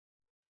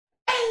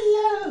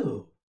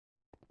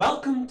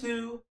Welcome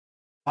to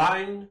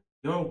Find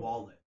Your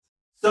Wallet.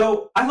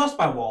 So, I lost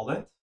my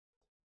wallet.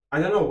 I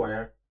don't know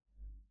where.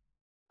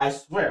 I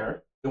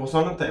swear it was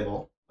on the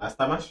table last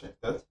time I checked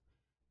it.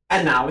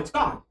 And now it's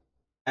gone.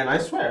 And I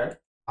swear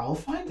I'll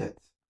find it.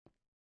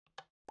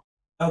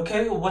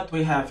 Okay, what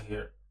we have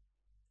here?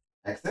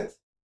 Exit.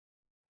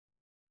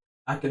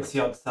 I can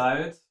see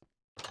outside.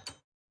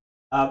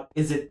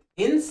 Is it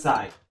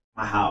inside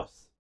my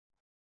house?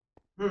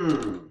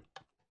 I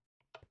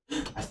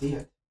see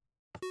it.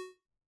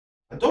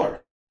 A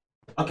door.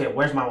 Okay,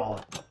 where's my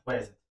wallet? Where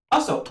is it?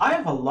 Also, I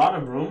have a lot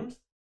of rooms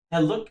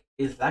that look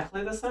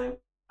exactly the same.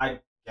 I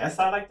guess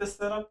I like this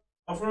setup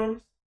of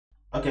rooms.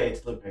 Okay,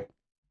 it's looping.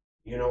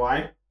 You know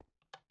why?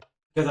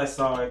 Because I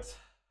saw it.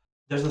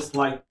 There's a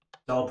slight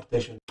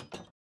teleportation.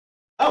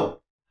 Oh,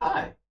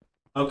 hi.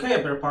 Okay,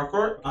 better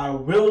parkour. I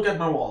will get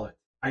my wallet.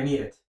 I need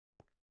it.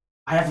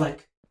 I have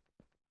like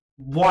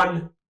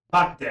 $1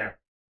 there.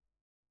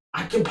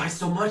 I can buy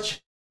so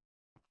much.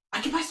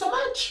 I can buy so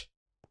much.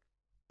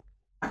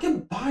 I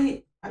can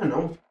buy, I don't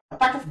know, a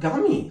pack of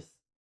gummies.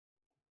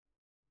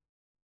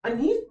 I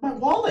need my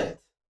wallet.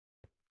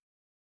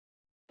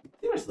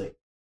 Seriously.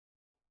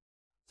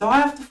 So I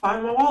have to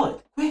find my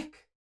wallet.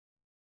 Quick.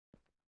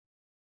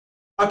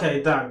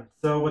 Okay, done.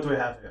 So what do we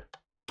have here?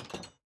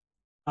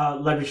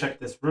 Let me check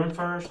this room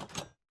first.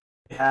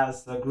 It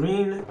has a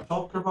green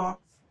shulker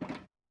box.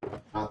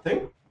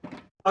 Nothing.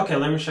 Okay,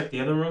 let me check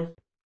the other room.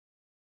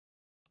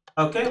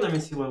 Okay, let me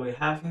see what we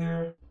have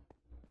here.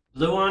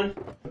 Blue one.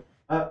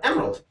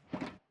 Emerald.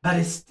 But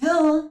it's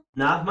still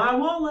not my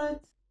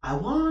wallet. I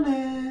want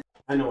it.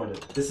 I know what it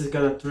is. This is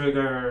gonna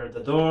trigger the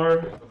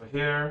door over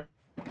here.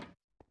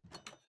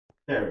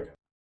 There we go.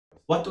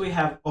 What do we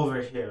have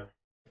over here?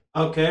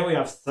 Okay, we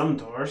have some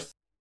doors.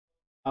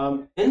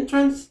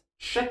 Entrance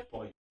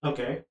checkpoint.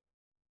 Okay.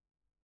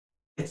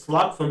 It's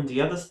locked from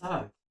the other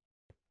side.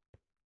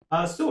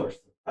 Sewers.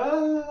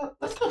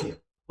 Let's go here.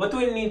 What do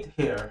we need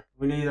here?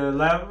 We need a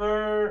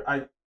lever.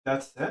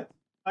 That's it,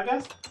 I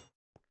guess.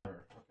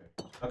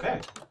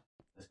 Okay.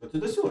 Let's go to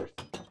the sewers.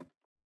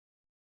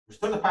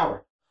 Restore the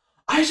power.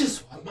 I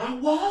just want my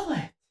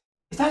wallet.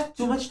 Is that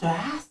too much to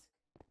ask?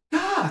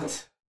 God!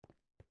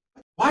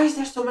 Why is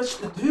there so much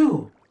to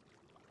do?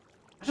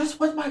 I just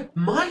want my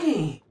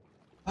money.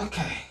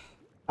 Okay.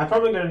 I'm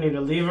probably gonna need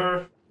a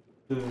lever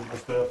to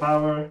restore the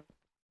power.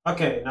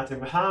 Okay, nothing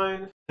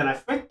behind. Can I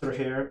fit through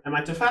here? Am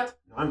I too fat?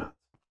 No, I'm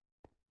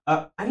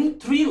not. I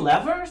need 3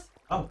 levers?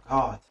 Oh,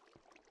 God.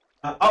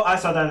 Oh, I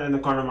saw that in the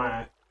corner of my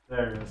eye.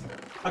 There it is.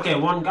 Okay,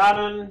 1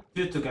 gotten,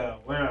 2 to go.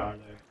 Where are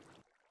they?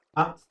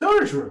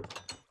 Storage room.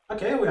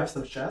 Okay, we have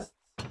some chests.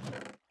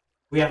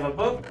 We have a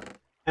book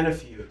and a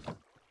fuse.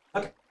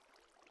 Okay.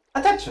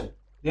 Attention!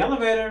 The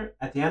elevator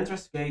at the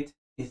entrance gate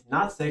is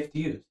not safe to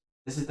use.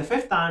 This is the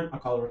 5th time I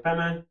call a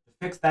repairman to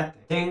fix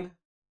that thing.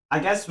 I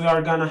guess we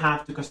are gonna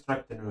have to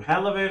construct a new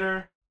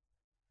elevator.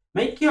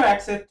 Make your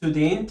exit to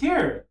the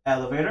interior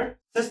elevator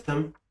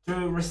system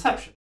through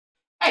reception.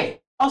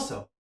 Hey,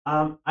 also,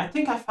 I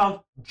think I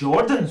found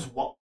Jordan's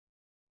wallet.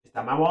 Is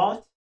that my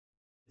wallet?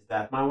 Is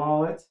that my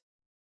wallet?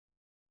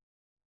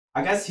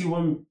 I guess he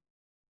will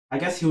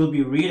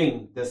be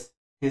reading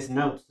his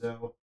notes,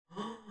 so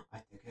I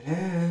think it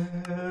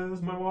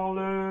is my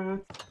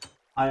wallet.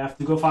 I have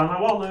to go find my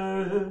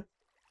wallet.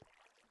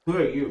 Who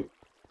are you?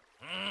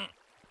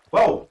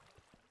 Whoa!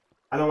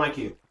 I don't like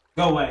you.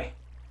 Go away.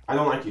 I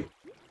don't like you.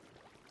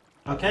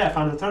 Okay, I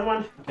found the 3rd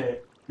one.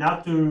 Okay, now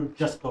to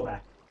just go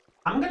back.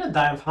 I'm gonna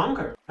die of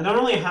hunger. I don't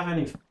really have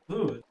any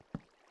food.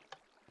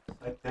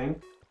 I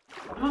think.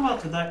 I'm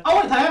about to die.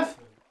 Oh wait, I have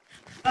food.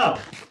 Oh.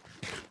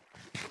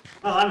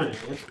 Well, I'm an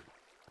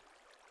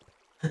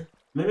idiot.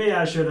 Maybe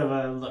I should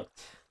have looked.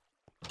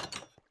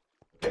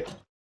 Okay.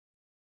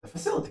 The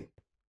facility.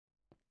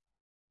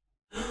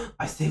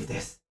 I saved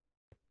this.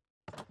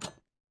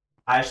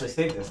 I actually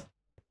saved this.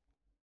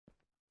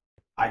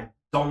 I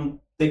don't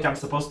think I'm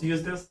supposed to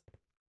use this.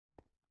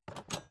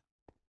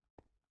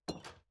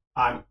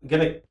 I'm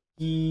gonna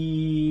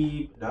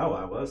keep... No,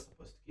 I was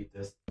supposed to keep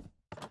this.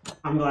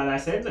 I'm glad I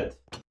saved it.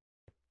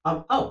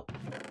 Oh.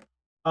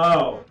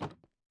 Oh.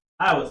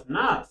 I was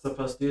not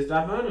supposed to use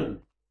that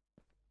button.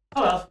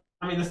 Oh well,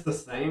 I mean, it's the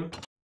same.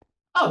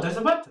 Oh, there's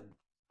a button.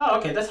 Oh,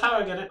 okay, that's how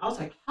I get in. I was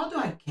like, how do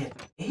I get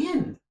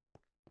in?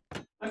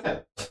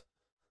 Okay.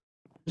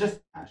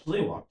 Just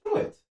actually walk through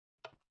it.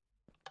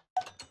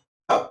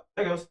 Oh,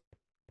 there goes.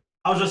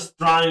 I was just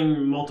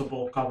trying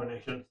multiple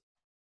combinations.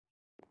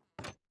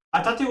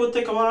 I thought it would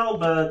take a while,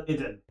 but it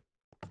didn't.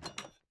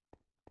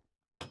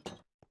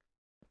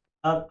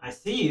 I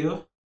see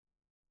you.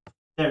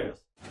 There it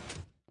goes.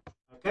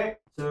 Okay,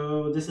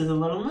 so this is a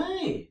little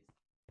maze.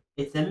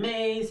 It's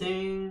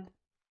amazing.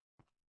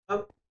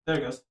 Oh, there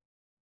it goes.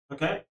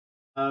 Okay.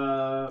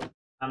 I'm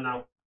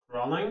now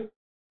crawling.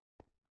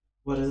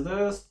 What is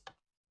this?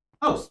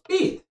 Oh,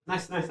 speed!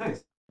 Nice.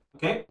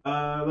 Okay,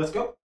 let's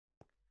go.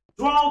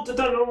 Throughout the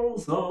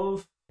tunnels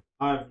of...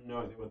 I have no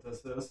idea what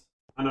this is.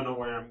 I don't know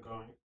where I'm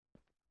going.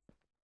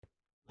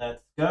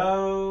 Let's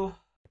go.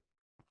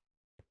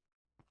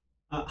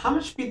 How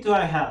much speed do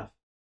I have?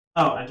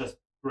 Oh, I just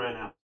ran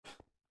out.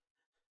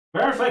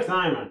 Perfect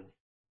diamond.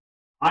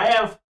 I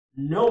have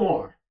no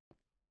more.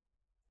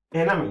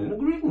 And I'm in the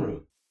green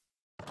room.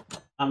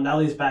 That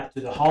leads back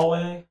to the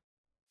hallway.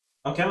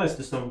 Okay, let's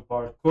do some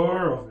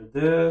parkour over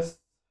this.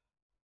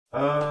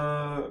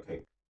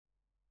 Okay.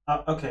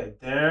 Okay,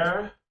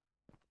 there.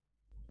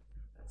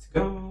 Let's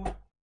go.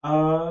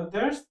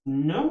 There's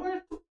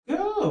nowhere to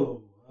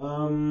go.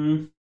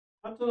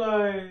 How do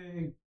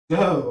I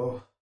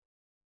go?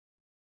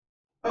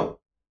 Oh,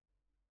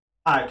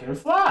 I can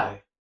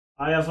fly.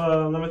 I have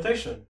a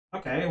limitation.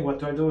 Okay, what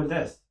do I do with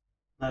this?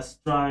 Let's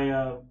try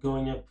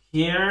going up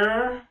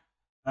here.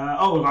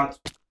 Oh god,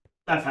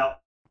 that fell.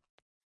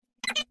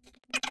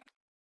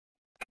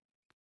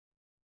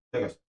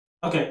 There goes.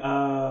 Okay,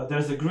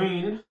 there's a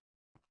green.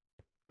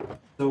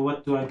 So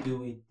what do I do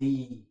with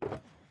these? I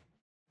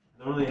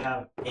don't really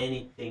have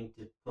anything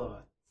to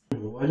put.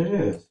 What it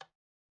is?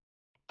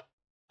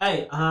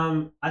 Hey,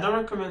 I don't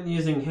recommend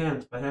using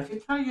hands, but if you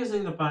try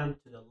using the button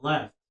to the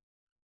left,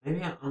 maybe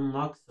it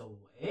unlocks a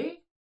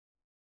way?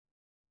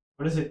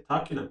 What is it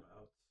talking about?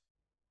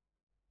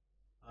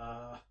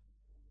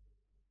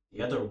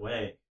 The other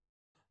way.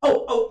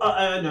 No.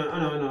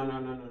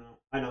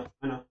 I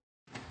know.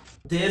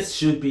 This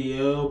should be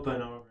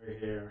open over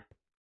here.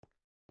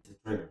 The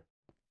trigger.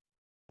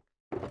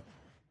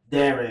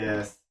 There it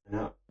is.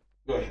 No,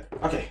 go ahead.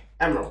 Okay,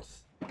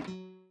 emeralds.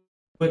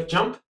 Quick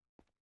jump.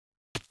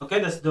 Okay,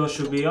 this door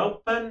should be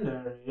open.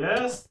 There it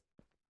is.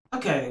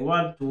 Okay,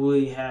 what do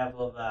we have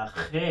over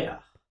here?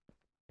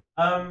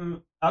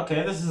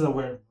 Okay, this is a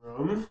weird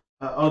room.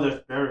 Oh,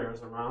 there's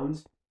barriers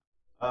around.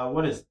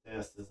 What is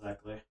this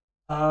exactly?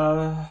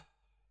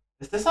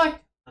 Is this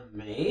like a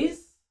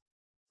maze?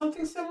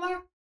 Something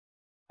similar?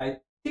 I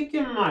think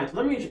it might.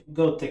 Let me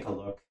go take a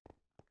look.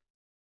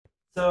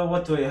 So,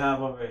 what do we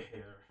have over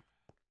here?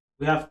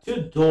 We have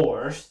two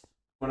doors,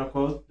 quote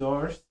unquote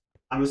doors.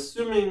 I'm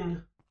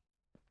assuming.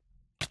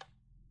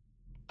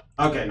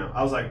 Okay, no.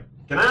 I was like,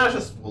 can I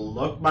just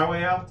look my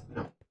way out?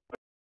 No.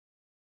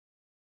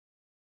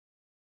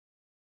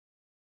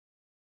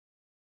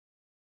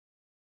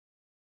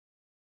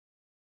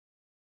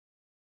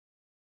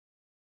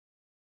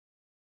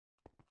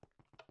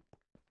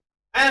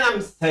 And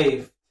I'm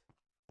saved.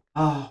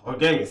 Oh, our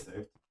game is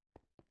saved.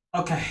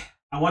 Okay,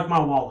 I want my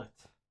wallet.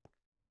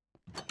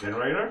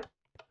 Generator.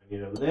 I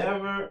need a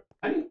lever.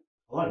 I need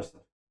a lot of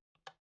stuff.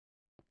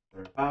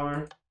 Third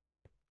power.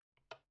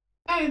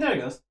 Hey, there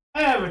it goes.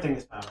 Hey, everything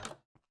is powered.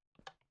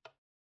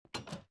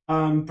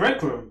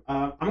 Break room.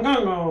 I'm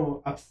gonna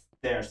go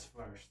upstairs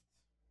first.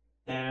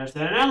 There's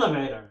an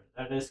elevator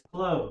that is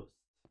closed.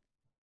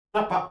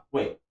 Not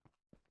wait.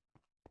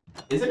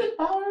 Isn't it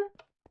powered?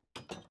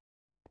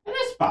 It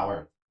is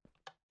powered.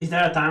 Is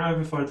there a timer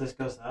before this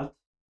goes out?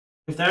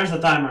 If there's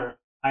a timer,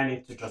 I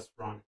need to just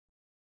run.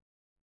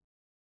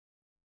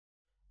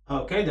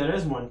 Okay, there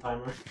is one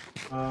timer.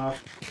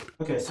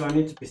 Okay, so I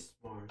need to be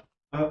smart.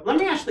 Let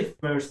me actually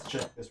first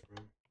check this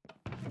room.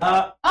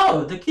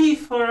 Oh, the key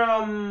for,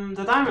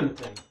 the diamond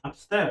thing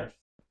upstairs.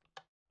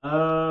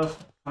 How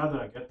did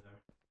I get there?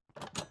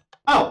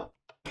 Oh,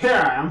 here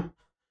I am.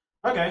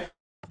 Okay.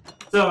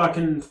 So I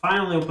can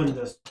finally open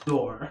this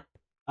door.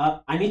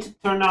 I need to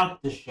turn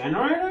out the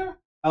generator?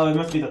 Oh, it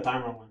must be the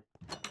timer one.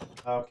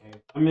 Okay,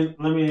 let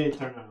me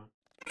turn it on.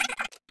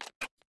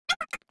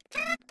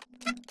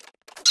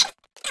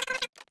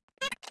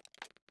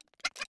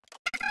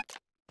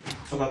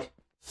 Okay.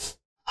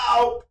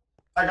 Ow!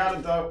 I got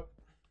it though.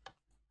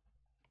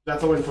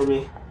 That's a win for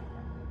me.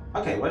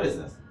 Okay, what is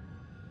this?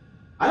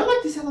 I don't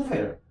like this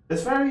elevator.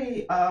 It's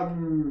very, I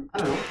don't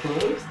know,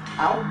 closed,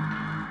 out,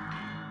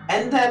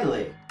 and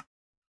deadly.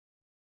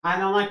 I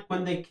don't like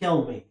when they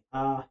kill me.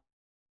 Oh.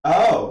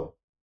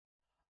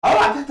 Oh,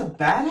 I got the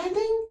bad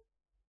ending?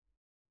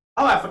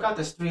 Oh, I forgot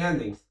there's 3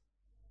 endings.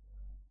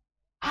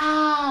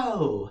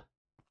 Ow!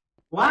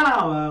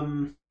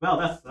 Wow, well,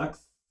 that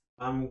sucks.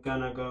 I'm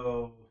gonna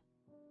go...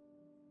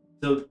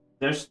 So,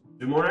 there's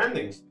 2 more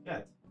endings to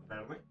get,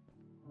 apparently.